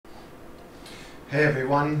Hey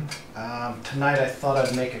everyone, tonight I thought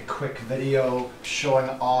I'd make a quick video showing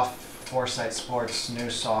off Foresight Sports' new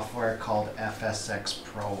software called FSX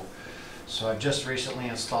PRO. So I've just recently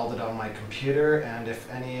installed it on my computer, and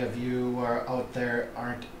if any of you are out there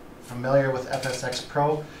aren't familiar with FSX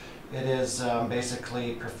PRO, it is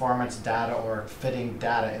basically performance data or fitting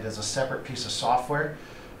data. It is a separate piece of software.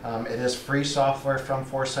 It is free software from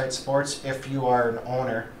Foresight Sports if you are an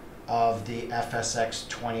owner of the FSX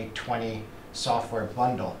 2020 software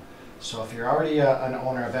bundle. So if you're already an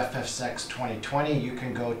owner of FSX 2020, you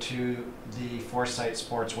can go to the Foresight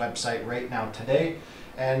Sports website right now today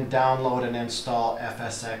and download and install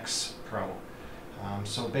FSX Pro.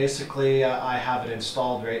 So basically I have it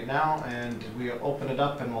installed right now, and we'll open it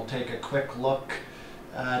up and we'll take a quick look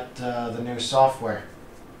at the new software.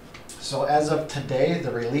 So as of today,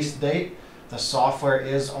 the release date, the software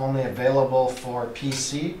is only available for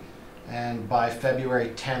PC, and by February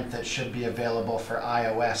 10th it should be available for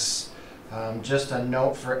iOS. Just a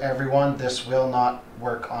note for everyone, this will not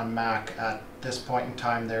work on Mac. At this point in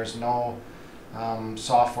time, there's no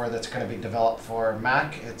software that's going to be developed for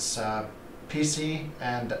Mac. It's PC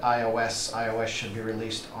and iOS. iOS should be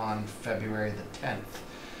released on February the 10th.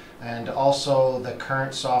 And also the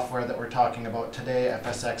current software that we're talking about today,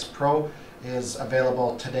 FSX Pro, is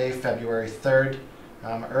available today, February 3rd.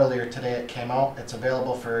 Earlier today it came out. It's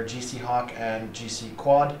available for GC Hawk and GC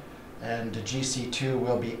Quad, and GC2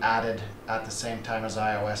 will be added at the same time as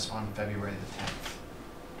iOS on February the 10th.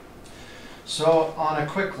 So on a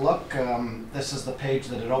quick look, this is the page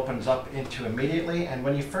that it opens up into immediately, and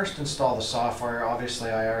when you first install the software, obviously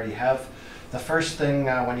I already have, the first thing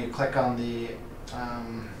when you click on the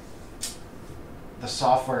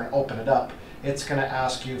software and open it up, it's going to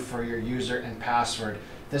ask you for your user and password.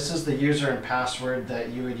 This is the user and password that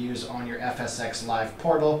you would use on your FSX Live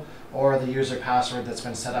portal, or the user password that's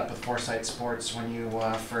been set up with Foresight Sports when you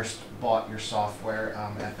first bought your software,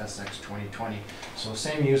 FSX 2020. So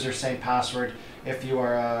same user, same password. If you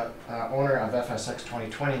are a owner of FSX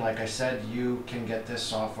 2020, like I said, you can get this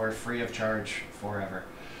software free of charge forever.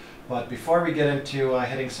 But before we get into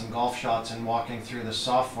hitting some golf shots and walking through the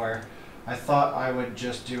software, I thought I would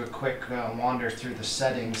just do a quick wander through the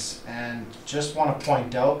settings, and just want to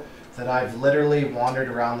point out that I've literally wandered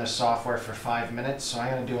around this software for 5 minutes, so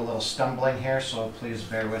I'm going to do a little stumbling here, so please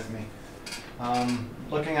bear with me.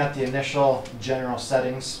 Looking at the initial general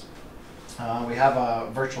settings, we have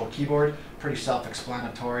a virtual keyboard, pretty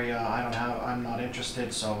self-explanatory. I'm not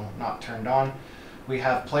interested, so not turned on. We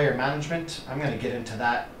have player management. I'm going to get into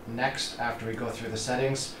that next after we go through the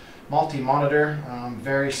settings. Multi-monitor,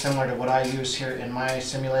 very similar to what I use here in my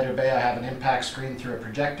simulator bay. I have an impact screen through a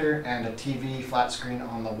projector and a TV flat screen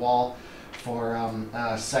on the wall for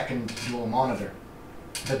a second dual monitor.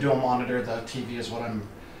 The dual monitor, the TV, is what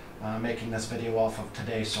I'm making this video off of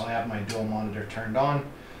today, so I have my dual monitor turned on.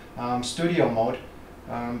 Studio mode.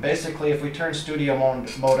 Basically, if we turn studio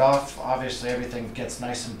mode off, obviously everything gets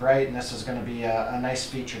nice and bright, and this is going to be a nice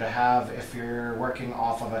feature to have if you're working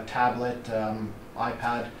off of a tablet,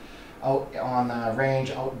 iPad, out on the range,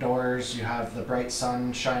 outdoors. You have the bright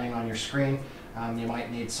sun shining on your screen. You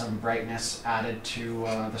might need some brightness added to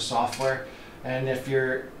the software. And if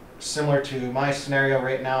you're similar to my scenario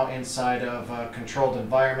right now, inside of a controlled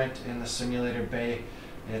environment in the simulator bay,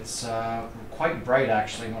 it's quite bright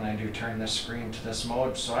actually when I do turn this screen to this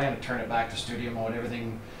mode. So I'm going to turn it back to studio mode.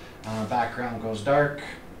 Everything background goes dark,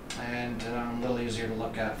 and a little easier to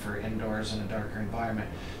look at for indoors in a darker environment.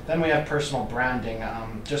 Then we have personal branding.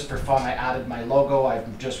 Just for fun, I added my logo.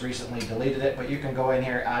 I've just recently deleted it, but you can go in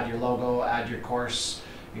here, add your logo, add your course,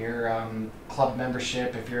 your club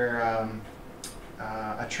membership. If you're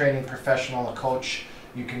a training professional, a coach,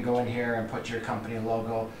 you can go in here and put your company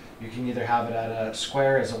logo. You can either have it at a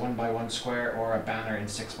square, as a 1x1 square, or a banner in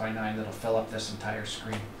 6x9 that'll fill up this entire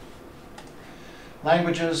screen.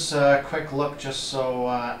 Languages, quick look just so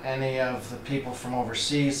any of the people from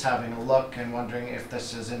overseas having a look and wondering if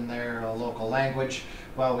this is in their local language,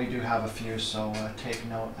 well, we do have a few, so take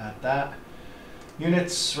note at that.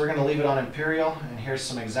 Units, we're going to leave it on imperial, and here's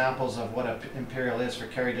some examples of what an imperial is for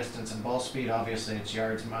carry distance and ball speed. Obviously it's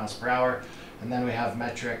yards and miles per hour, and then we have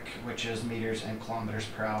metric, which is meters and kilometers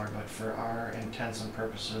per hour, but for our intents and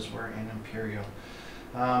purposes we're in imperial.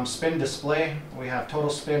 Spin display, we have total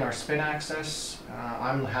spin or spin axis.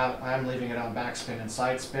 I'm leaving it on backspin and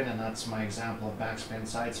side spin, and that's my example of backspin,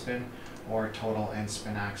 side spin, or total and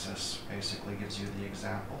spin axis. Basically gives you the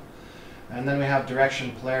example. And then we have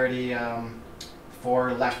direction polarity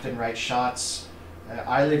for left and right shots.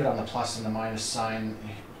 I leave it on the plus and the minus sign.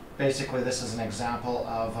 Basically, this is an example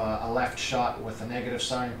of a left shot with a negative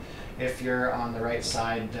sign. If you're on the right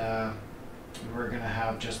side we're going to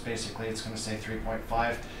have just basically, it's going to say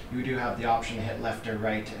 3.5. You do have the option to hit left or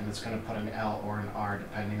right, and it's going to put an L or an R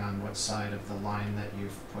depending on what side of the line that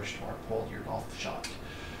you've pushed or pulled your golf shot.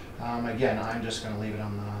 Again, I'm just going to leave it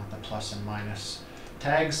on the plus and minus.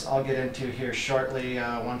 Tags I'll get into here shortly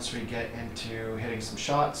once we get into hitting some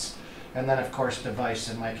shots. And then of course device.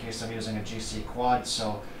 In my case I'm using a GC quad,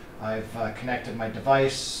 so I've connected my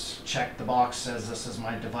device, checked the box, says this is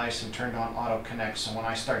my device, and turned on auto connect. So when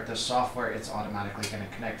I start this software, it's automatically going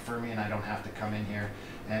to connect for me, and I don't have to come in here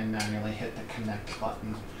and manually hit the connect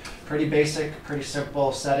button. Pretty basic, pretty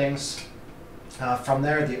simple settings. From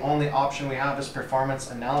there, the only option we have is performance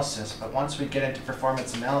analysis. But once we get into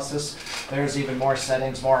performance analysis, there's even more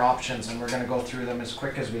settings, more options, and we're going to go through them as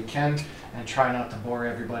quick as we can and try not to bore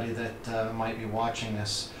everybody that might be watching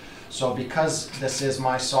this. So because this is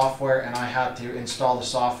my software and I had to install the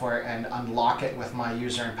software and unlock it with my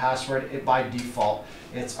user and password, by default,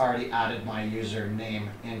 it's already added my username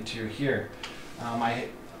into here. I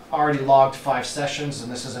already logged 5 sessions,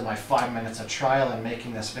 and this is in my 5 minutes of trial and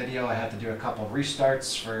making this video. I had to do a couple of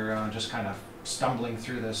restarts for just kind of stumbling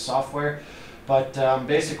through this software. But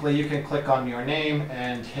basically you can click on your name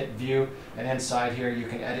and hit view, and inside here you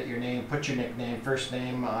can edit your name, put your nickname, first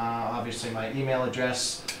name, obviously my email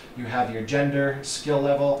address. You have your gender, skill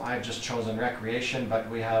level. I've just chosen recreation, but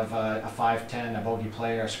we have a 5'10", a bogey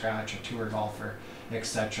player, a scratch, a tour golfer,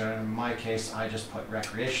 etc. In my case, I just put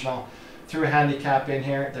recreational. Threw a handicap in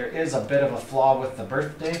here. There is a bit of a flaw with the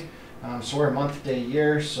birthday. So we're month, day,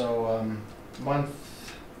 year. So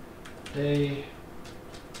month, day,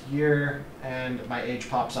 year, and my age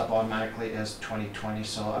pops up automatically as 2020.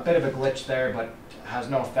 So a bit of a glitch there, but has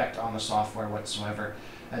no effect on the software whatsoever.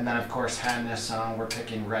 And then of course handness, we're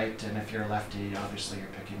picking right, and if you're lefty, obviously you're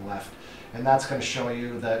picking left. And that's going to show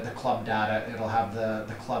you the club data. It'll have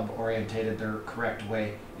the club orientated the correct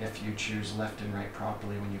way if you choose left and right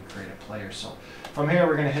properly when you create a player. So from here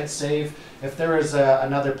we're going to hit save. If there was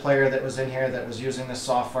another player that was in here that was using this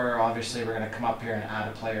software, obviously we're going to come up here and add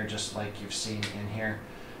a player just like you've seen in here.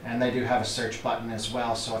 And they do have a search button as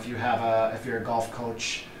well. So if you have if you're a golf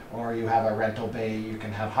coach or you have a rental bay, you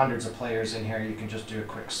can have hundreds of players in here. You can just do a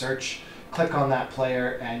quick search, click on that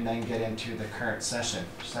player, and then get into the current session.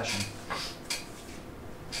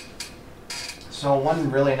 So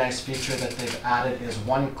one really nice feature that they've added is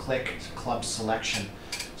one-click club selection.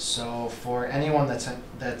 So for anyone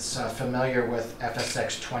that's familiar with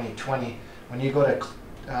FSX 2020, when you go to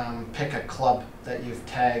pick a club that you've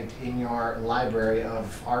tagged in your library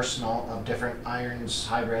of arsenal of different irons,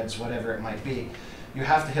 hybrids, whatever it might be, you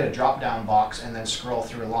have to hit a drop-down box and then scroll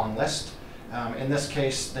through a long list. In this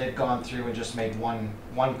case, they've gone through and just made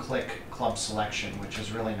one-click club selection, which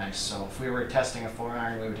is really nice. So if we were testing a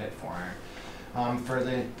 4-iron, we would hit 4-iron. For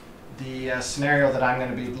the scenario that I'm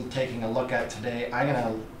going to be taking a look at today, I'm going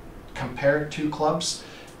to compare 2 clubs,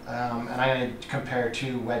 and I'm going to compare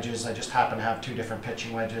 2 wedges. I just happen to have 2 different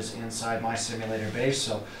pitching wedges inside my simulator base,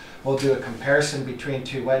 so we'll do a comparison between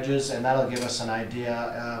 2 wedges, and that'll give us an idea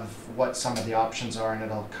of what some of the options are, and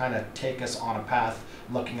it'll kind of take us on a path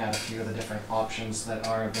looking at a few of the different options that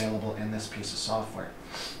are available in this piece of software.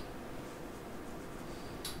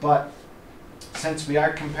 But since we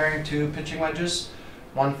are comparing 2 pitching wedges,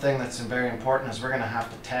 one thing that's very important is we're going to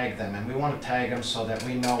have to tag them, and we want to tag them so that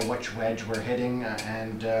we know which wedge we're hitting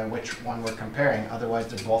and which one we're comparing. Otherwise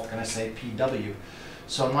they're both going to say PW.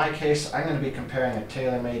 So in my case, I'm going to be comparing a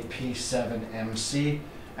TaylorMade P7MC,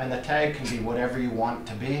 and the tag can be whatever you want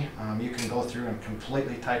it to be. You can go through and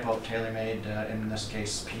completely type out TaylorMade, in this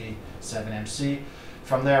case P7MC.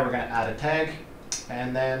 From there we're going to add a tag,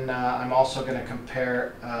 and then I'm also going to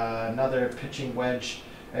compare another pitching wedge,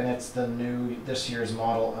 and it's the new, this year's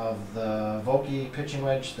model of the Vokey pitching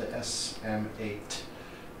wedge, the SM8.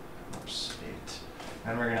 Oops, 8.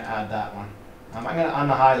 And we're going to add that one. I'm going to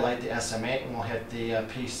unhighlight the SM8 and we'll hit the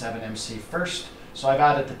P7MC first. So I've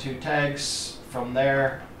added the 2 tags. From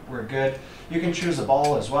there, we're good. You can choose a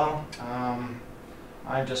ball as well.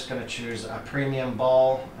 I'm just going to choose a premium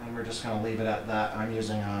ball, and we're just going to leave it at that. I'm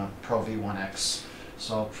using a Pro V1X.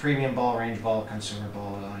 So premium ball, range ball, consumer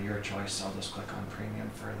ball, your choice. I'll just click on premium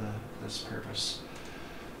for this purpose.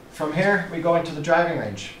 From here, we go into the driving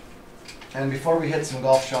range. And before we hit some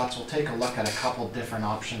golf shots, we'll take a look at a couple different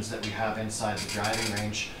options that we have inside the driving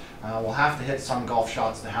range. We'll have to hit some golf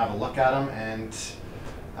shots to have a look at them, and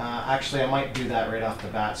actually I might do that right off the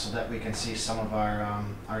bat so that we can see some of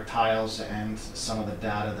our tiles and some of the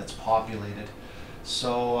data that's populated.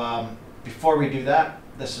 So before we do that,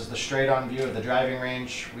 this is the straight-on view of the driving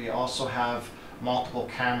range. We also have multiple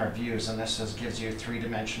camera views, and this gives you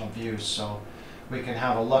 3-dimensional views. So we can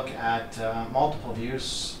have a look at multiple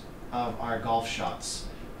views of our golf shots.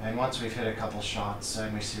 And once we've hit a couple shots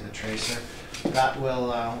and we see the tracer, that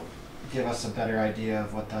will give us a better idea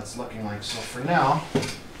of what that's looking like. So for now,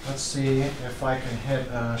 let's see if I can hit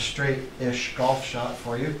a straight-ish golf shot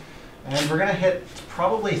for you. And we're going to hit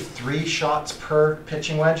probably 3 shots per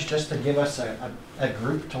pitching wedge just to give us a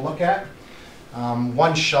group to look at.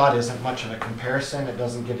 One shot isn't much of a comparison. It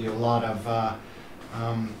doesn't give you a lot of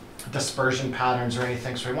dispersion patterns or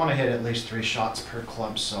anything, so we want to hit at least 3 shots per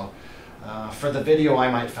club. So for the video, I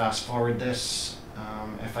might fast forward this.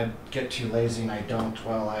 If I get too lazy and I don't,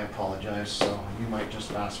 well, I apologize. So you might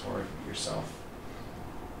just fast forward yourself.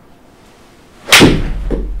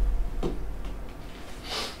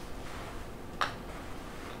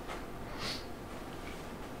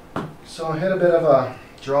 So I hit a bit of a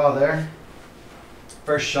draw there.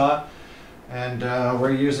 First shot, and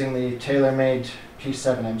we're using the TaylorMade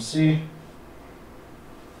P7MC.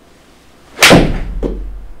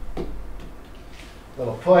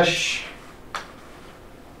 Little push.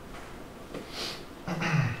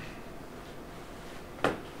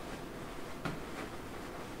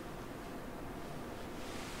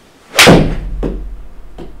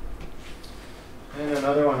 And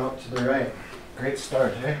another one up to the right. Great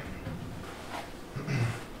start, eh?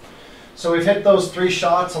 So we've hit those 3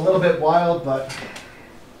 shots, a little bit wild, but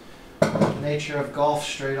the nature of golf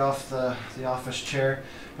straight off the office chair.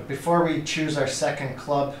 But before we choose our second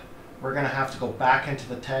club, we're going to have to go back into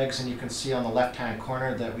the tags, and you can see on the left-hand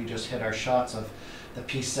corner that we just hit our shots of the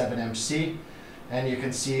P7MC. And you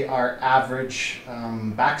can see our average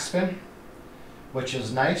backspin, which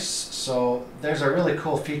is nice. So there's a really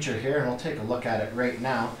cool feature here, and we'll take a look at it right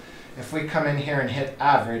now. If we come in here and hit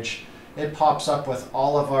average, it pops up with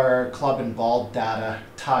all of our club and ball data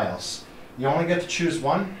tiles. You only get to choose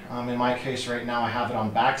one. In my case right now I have it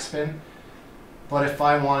on backspin. But if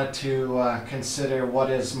I wanted to consider what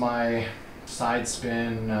is my side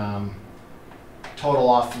spin, total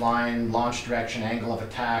offline, launch direction, angle of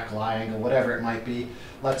attack, lie angle, whatever it might be,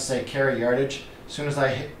 let's say carry yardage, as soon as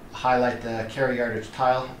I highlight the carry yardage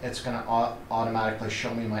tile, it's going to automatically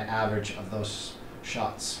show me my average of those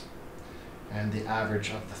shots. And the average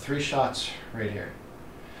of the 3 shots right here.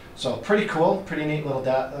 So pretty cool, pretty neat little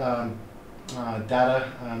data,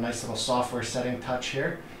 nice little software setting touch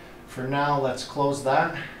here. For now, let's close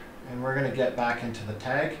that, and we're going to get back into the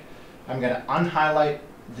tag. I'm going to unhighlight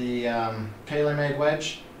the TaylorMade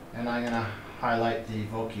wedge, and I'm going to highlight the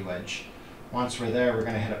Vokey wedge. Once we're there, we're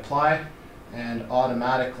going to hit apply, and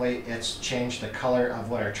automatically it's changed the color of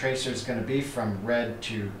what our tracer is going to be from red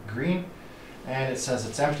to green. And it says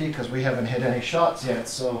it's empty because we haven't hit any shots yet.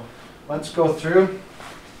 So let's go through,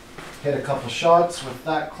 hit a couple shots with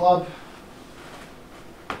that club.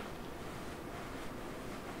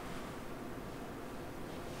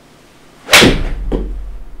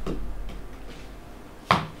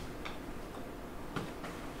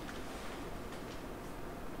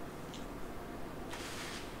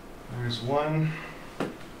 There's one.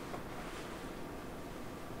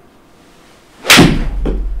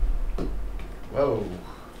 Whoa,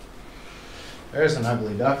 there's an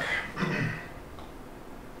ugly duck.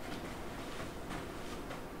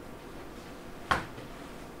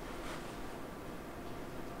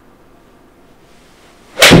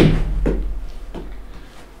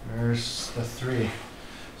 There's the 3.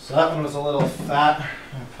 So that one was a little fat.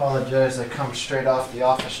 I apologize, I come straight off the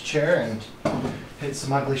office chair and hit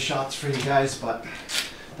some ugly shots for you guys, but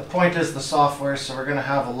the point is the software, so we're going to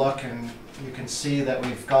have a look, and you can see that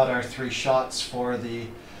we've got our 3 shots for the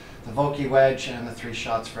Vokey wedge and the 3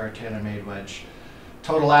 shots for our TaylorMade wedge.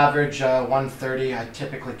 Total average 130. I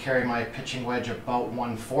typically carry my pitching wedge about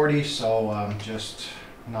 140, so just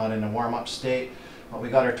not in a warm-up state. But we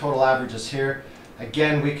got our total averages here.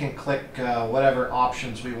 Again, we can click whatever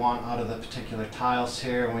options we want out of the particular tiles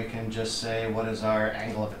here, and we can just say what is our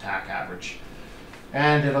angle of attack average.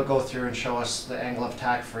 And it'll go through and show us the angle of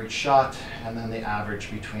attack for each shot, and then the average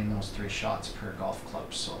between those 3 shots per golf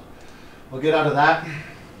club. So we'll get out of that.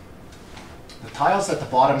 The tiles at the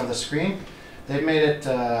bottom of the screen, they've made it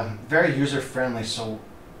very user-friendly. So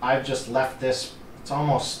I've just left this, it's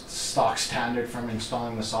almost stock standard from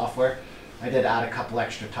installing the software. I did add a couple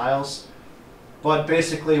extra tiles. But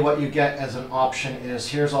basically what you get as an option is,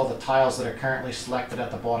 here's all the tiles that are currently selected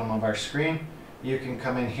at the bottom of our screen. You can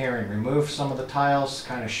come in here and remove some of the tiles,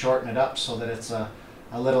 kind of shorten it up so that it's a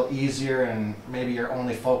little easier, and maybe you're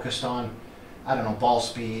only focused on, I don't know, ball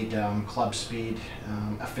speed, club speed,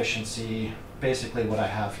 efficiency, basically what I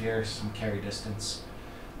have here, some carry distance.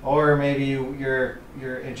 Or maybe you're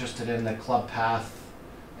interested in the club path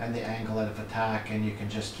and the angle of attack, and you can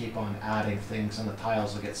just keep on adding things, and the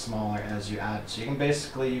tiles will get smaller as you add. So you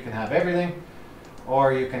can have everything,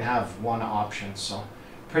 or you can have one option. So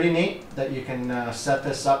pretty neat that you can set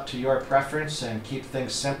this up to your preference and keep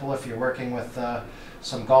things simple if you're working with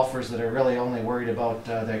some golfers that are really only worried about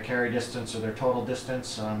their carry distance or their total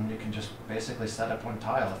distance. You can just basically set up one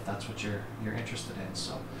tile if that's what you're interested in.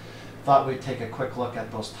 So thought we'd take a quick look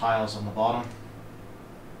at those tiles on the bottom.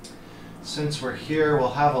 Since we're here,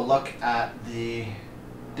 we'll have a look at the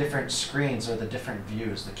different screens or the different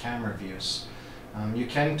views, the camera views. You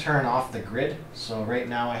can turn off the grid. So right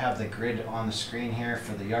now I have the grid on the screen here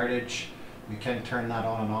for the yardage. You can turn that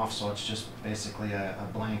on and off, so it's just basically a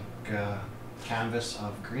blank canvas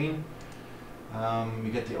of green.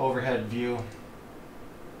 You get the overhead view.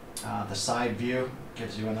 The side view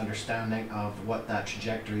gives you an understanding of what that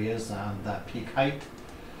trajectory is on that peak height.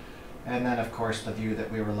 And then of course the view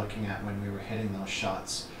that we were looking at when we were hitting those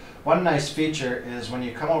shots. One nice feature is when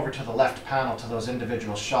you come over to the left panel to those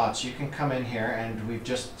individual shots, you can come in here, and we've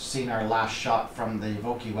just seen our last shot from the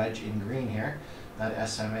Vokey wedge in green here, that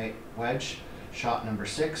SM8 wedge, shot number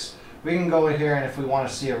 6. We can go in here, and if we want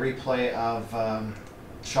to see a replay of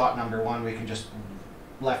shot number 1, we can just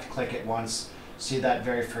left click it once, see that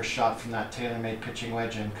very first shot from that TaylorMade pitching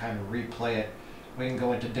wedge, and kind of replay it. We can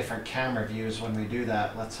go into different camera views when we do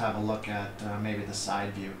that. Let's have a look at maybe the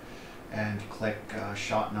side view, and click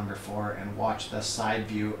shot number 4 and watch the side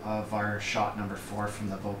view of our shot number 4 from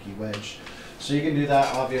the Vokey wedge. So you can do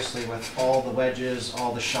that obviously with all the wedges,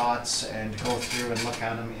 all the shots, and go through and look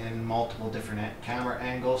at them in multiple different camera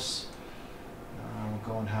angles.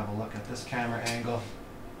 We'll go and have a look at this camera angle.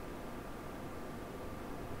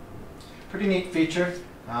 Pretty neat feature,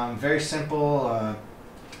 very simple.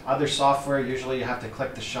 Other software, usually you have to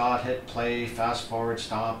click the shot, hit play, fast forward,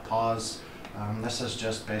 stop, pause. This is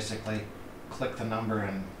just basically click the number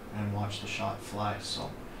and watch the shot fly. So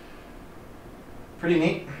pretty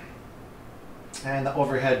neat. And the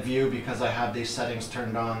overhead view, because I have these settings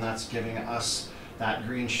turned on, that's giving us that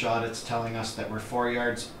green shot. It's telling us that we're 4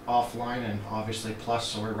 yards offline, and obviously plus,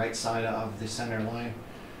 so we're right side of the center line.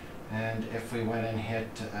 And if we went and hit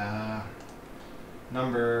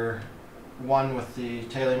number 1 with the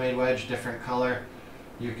TaylorMade wedge, different color,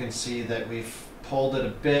 you can see that we've pulled it a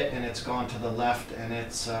bit and it's gone to the left, and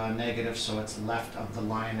it's negative, so it's left of the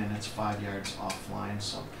line and it's 5 yards offline.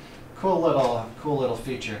 So cool little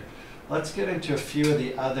feature. Let's get into a few of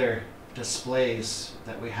the other displays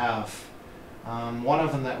that we have. One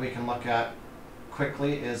of them that we can look at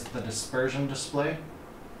quickly is the dispersion display,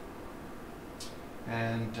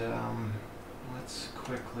 and let's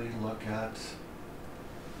quickly look at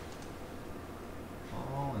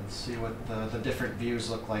and see what the different views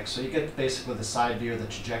look like. So you get basically the side view of the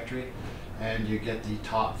trajectory, and you get the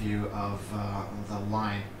top view of the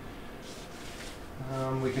line.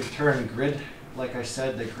 We can turn grid, like I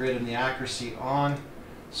said, the grid and the accuracy on.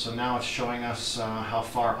 So now it's showing us how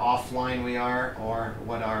far offline we are, or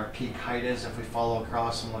what our peak height is. If we follow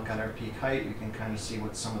across and look at our peak height, you can kind of see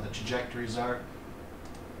what some of the trajectories are.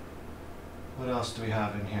 What else do we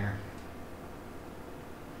have in here?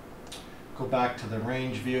 Go back to the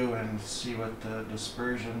range view and see what the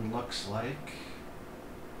dispersion looks like.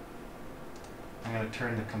 I'm going to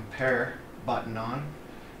turn the compare button on,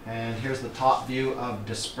 and here's the top view of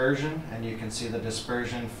dispersion, and you can see the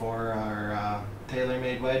dispersion for our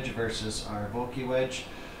TaylorMade wedge versus our Vokey wedge.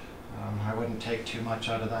 I wouldn't take too much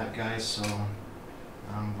out of that, guys, so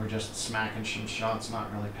we're just smacking some shots,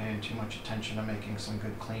 not really paying too much attention to making some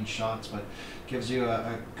good clean shots, but gives you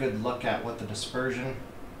a good look at what the dispersion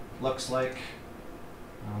looks like.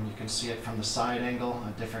 You can see it from the side angle,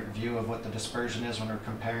 a different view of what the dispersion is when we're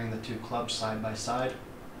comparing the two clubs side by side.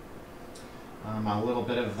 A little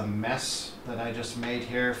bit of the mess that I just made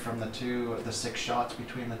here from the 6 shots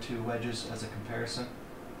between the 2 wedges as a comparison.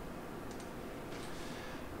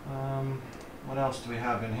 What else do we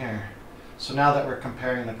have in here? So now that we're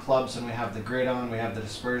comparing the clubs and we have the grid on, we have the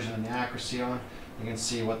dispersion and the accuracy on, you can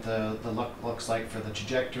see what the look looks like for the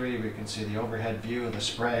trajectory. We can see the overhead view of the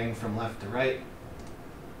spraying from left to right.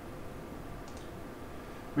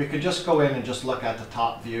 We could just go in and just look at the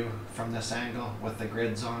top view from this angle with the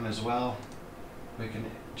grids on as well. We can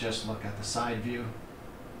just look at the side view.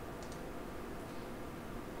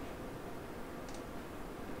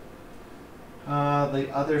 The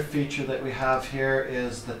other feature that we have here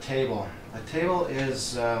is the table. The table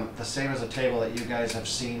is the same as a table that you guys have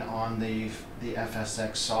seen on the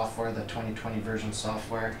FSX software, the 2020 version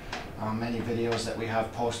software. Many videos that we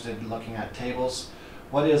have posted looking at tables.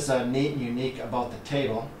 What is neat and unique about the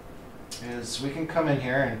table is we can come in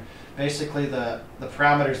here and basically the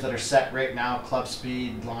parameters that are set right now, club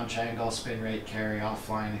speed, launch angle, spin rate, carry,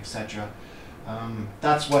 offline, etc.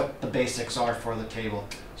 That's what the basics are for the table.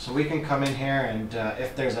 So we can come in here and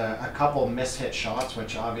if there's a couple mishit shots,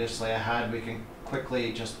 which obviously I had, we can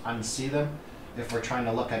quickly just unsee them. If we're trying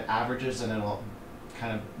to look at averages, and it'll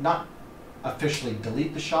kind of not officially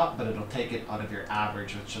delete the shot, but it'll take it out of your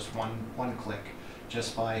average with just one click,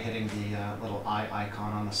 just by hitting the little eye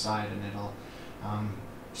icon on the side, and it'll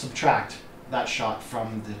subtract that shot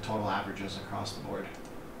from the total averages across the board.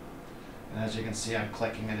 And as you can see, I'm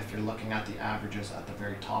clicking it. If you're looking at the averages at the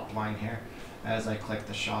very top line here, as I click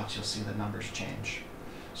the shots, you'll see the numbers change.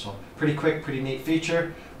 So pretty quick, pretty neat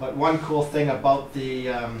feature. But one cool thing about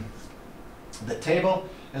the table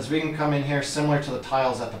is we can come in here similar to the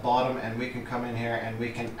tiles at the bottom, and we can come in here and we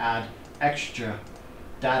can add extra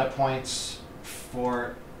data points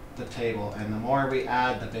for the table. And the more we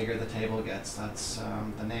add, the bigger the table gets. That's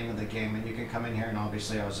the name of the game. And you can come in here, and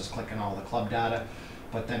obviously I was just clicking all the club data,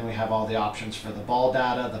 but then we have all the options for the ball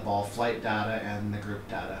data, the ball flight data, and the group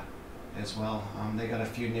data as well. They got a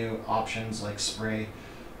few new options like spray,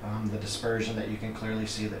 the dispersion that you can clearly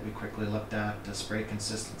see that we quickly looked at, the spray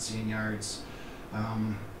consistency in yards.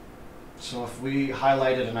 So if we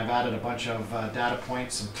highlighted, and I've added a bunch of data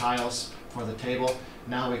points and tiles for the table,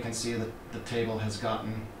 now we can see that the table has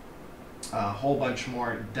gotten a whole bunch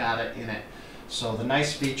more data in it. So the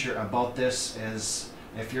nice feature about this is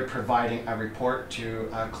if you're providing a report to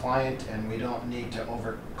a client and we don't need to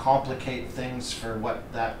overcomplicate things for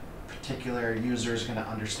what that particular user is going to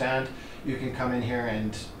understand, you can come in here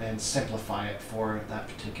and simplify it for that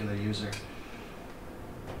particular user.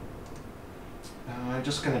 I'm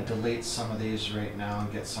just going to delete some of these right now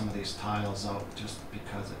and get some of these tiles out just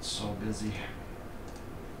because it's so busy.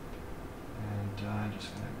 And I'm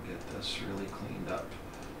just going to get this really cleaned up.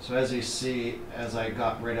 So as you see, as I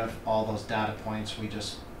got rid of all those data points, we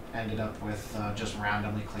just ended up with just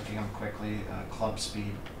randomly clicking them quickly, club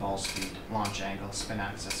speed, ball speed, launch angle, spin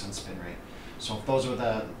axis, and spin rate. So if those were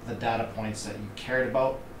the data points that you cared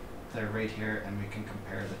about, they're right here, and we can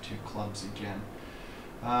compare the two clubs again.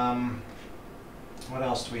 What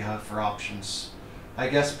else do we have for options? I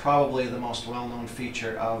guess probably the most well-known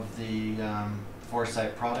feature of the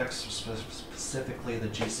Foresight products, specifically the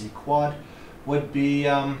GC Quad, would be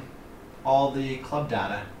all the club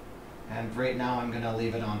data. And right now I'm going to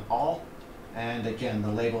leave it on all. And again,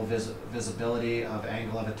 the label visibility of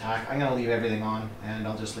angle of attack, I'm going to leave everything on, and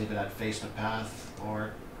I'll just leave it at face to path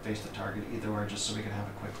or face to target, either or, just so we can have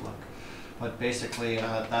a quick look. But basically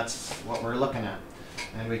that's what we're looking at.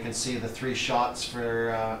 And we can see the 3 shots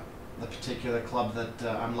for the particular club that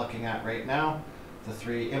I'm looking at right now. The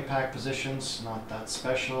 3 impact positions, not that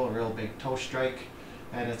special, a real big toe strike,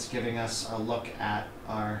 and it's giving us a look at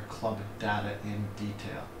our club data in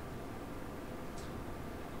detail.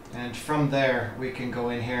 And from there we can go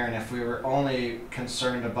in here, and if we were only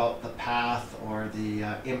concerned about the path or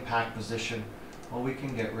the impact position, well, we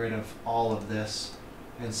can get rid of all of this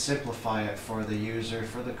and simplify it for the user,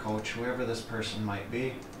 for the coach, whoever this person might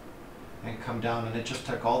be, and come down, and it just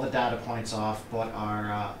took all the data points off, but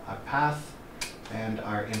our path and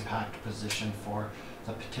our impact position for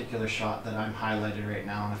the particular shot that I'm highlighted right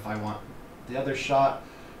now. And if I want the other shot,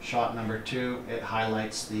 shot number 2, it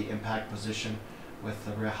highlights the impact position with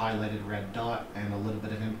the highlighted red dot and a little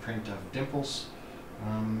bit of imprint of dimples.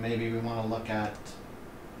 Maybe we want to look at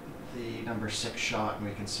the number 6 shot, and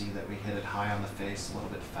we can see that we hit it high on the face, a little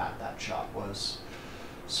bit fat that shot was.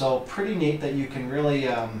 So pretty neat that you can really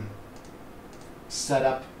set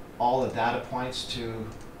up all the data points to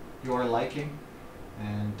your liking,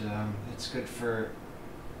 and it's good for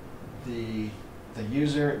the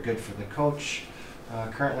user, good for the coach.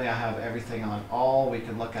 Currently I have everything on all. We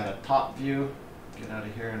can look at a top view, get out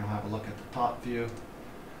of here and we'll have a look at the top view.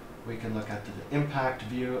 We can look at the impact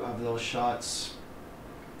view of those shots,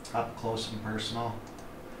 up close and personal,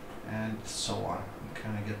 and so on. You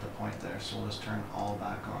kind of get the point there, so we'll just turn all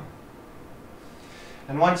back on.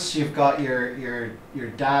 And once you've got your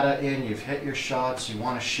data in, you've hit your shots, you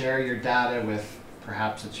want to share your data with,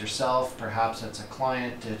 perhaps it's yourself, perhaps it's a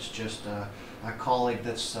client, it's just a colleague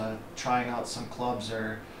that's trying out some clubs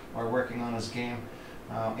or working on his game,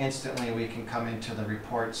 instantly we can come into the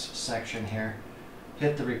reports section here,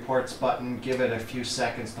 hit the reports button, give it a few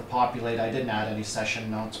seconds to populate. I didn't add any session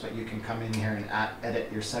notes, but you can come in here and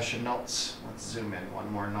edit your session notes. Let's zoom in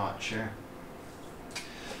one more notch here.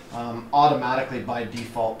 Automatically by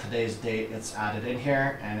default, today's date, it's added in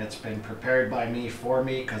here, and it's been prepared by me for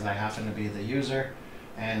me because I happen to be the user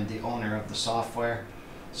and the owner of the software.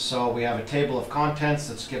 So we have a table of contents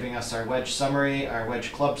that's giving us our wedge summary, our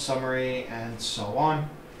wedge club summary, and so on.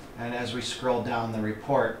 And as we scroll down the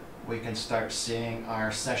report, we can start seeing our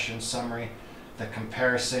session summary, the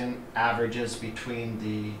comparison averages between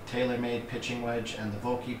the TaylorMade pitching wedge and the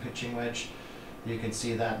Vokey pitching wedge. You can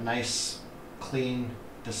see that nice, clean,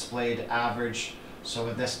 displayed average. So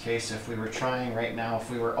in this case, if we were trying right now, if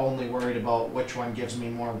we were only worried about which one gives me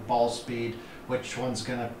more ball speed, which one's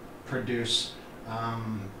going to produce,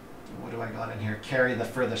 what do I got in here? Carry the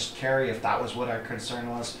furthest carry, if that was what our concern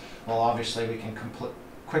was. Well, obviously we can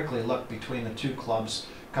quickly look between the two clubs,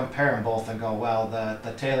 compare them both and go, well,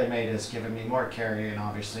 the TaylorMade is giving me more carry and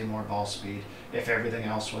obviously more ball speed. If everything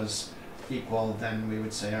else was equal, then we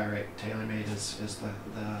would say, all right, TaylorMade is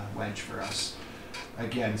the wedge for us.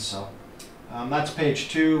 Again, so that's page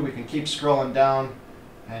 2. We can keep scrolling down,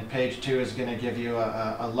 and page 2 is going to give you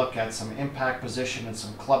a look at some impact position and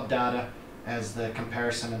some club data as the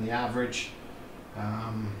comparison and the average.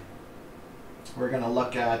 We're going to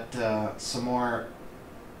look at some more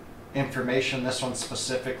information, this one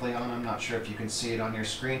specifically on, I'm not sure if you can see it on your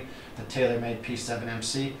screen, the TaylorMade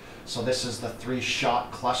P7MC. So this is the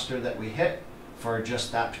 3-shot cluster that we hit for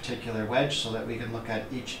just that particular wedge, so that we can look at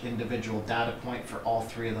each individual data point for all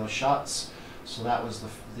 3 of those shots. So that was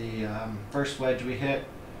the first wedge we hit.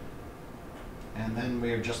 And then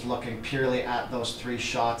we are just looking purely at those 3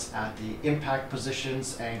 shots at the impact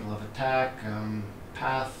positions, angle of attack,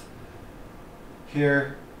 path.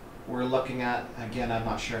 Here we're looking at, again, I'm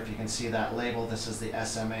not sure if you can see that label, this is the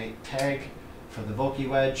SMA tag for the Vokey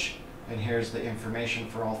wedge. And here's the information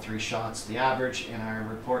for all 3 shots, the average in our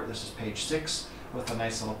report. This is page 6 with a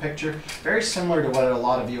nice little picture. Very similar to what a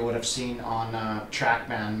lot of you would have seen on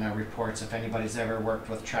TrackMan reports, if anybody's ever worked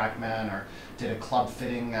with TrackMan or did a club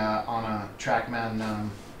fitting on a TrackMan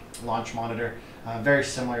launch monitor. Very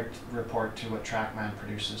similar report to what TrackMan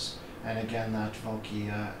produces. And again, that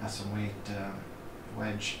Vokey SM weight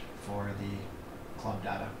wedge for the club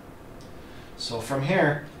data. So from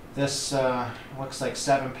here, this looks like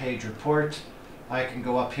 7-page report. I can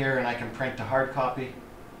go up here and I can print a hard copy.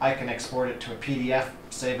 I can export it to a PDF,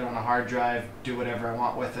 save it on a hard drive, do whatever I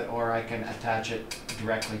want with it, or I can attach it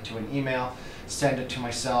directly to an email, send it to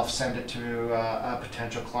myself, send it to a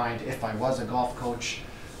potential client if I was a golf coach.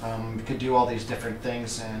 We could do all these different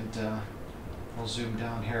things, and we'll zoom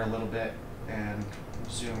down here a little bit and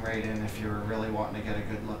zoom right in if you're really wanting to get a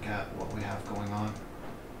good look at what we have going on.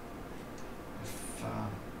 If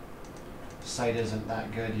the site isn't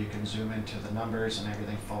that good, you can zoom into the numbers and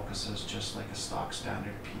everything focuses just like a stock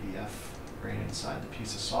standard PDF right inside the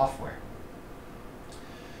piece of software.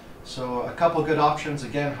 So a couple good options,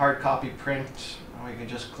 again, hard copy print. We can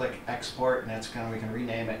just click export and we can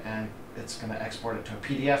rename it and it's going to export it to a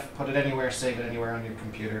PDF, put it anywhere, save it anywhere on your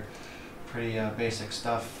computer. Pretty basic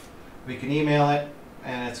stuff. We can email it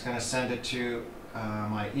and it's going to send it to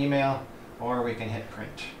my email, or we can hit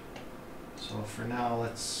print. So for now,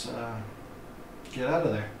 let's get out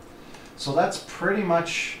of there. So that's pretty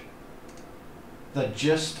much the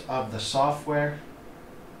gist of the software.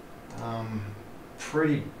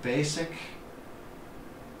 Pretty basic,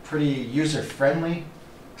 pretty user-friendly,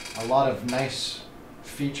 a lot of nice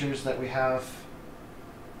features that we have.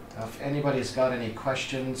 If anybody's got any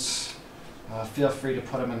questions, feel free to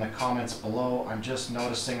put them in the comments below. I'm just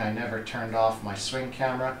noticing I never turned off my swing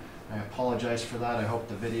camera. I apologize for that. I hope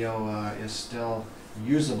the video is still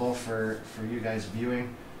usable for you guys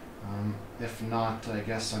viewing. If not, I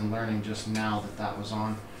guess I'm learning just now that that was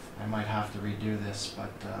on. I might have to redo this,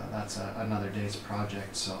 but that's another day's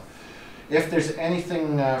project. So if there's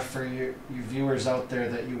anything for you viewers out there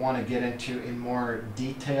that you want to get into in more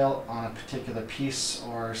detail on a particular piece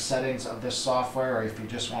or settings of this software, or if you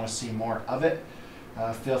just want to see more of it,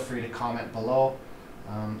 feel free to comment below.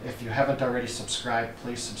 If you haven't already subscribed,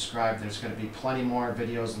 please subscribe. There's going to be plenty more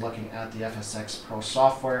videos looking at the FSX Pro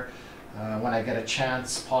software. When I get a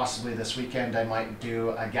chance, possibly this weekend, I might do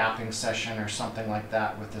a gapping session or something like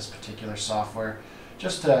that with this particular software,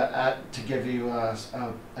 just to give you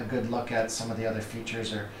a good look at some of the other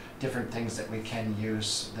features or different things that we can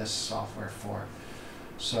use this software for.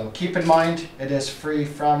 So keep in mind, it is free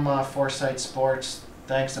from Foresight Sports.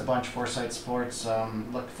 Thanks a bunch, Foresight Sports.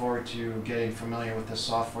 Look forward to getting familiar with this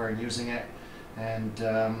software and using it.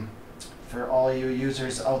 And for all you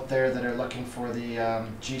users out there that are looking for the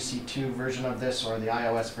GC2 version of this or the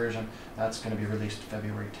iOS version, that's going to be released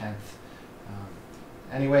February 10th.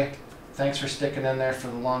 Anyway, thanks for sticking in there for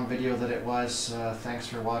the long video that it was. Thanks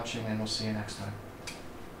for watching, and we'll see you next time.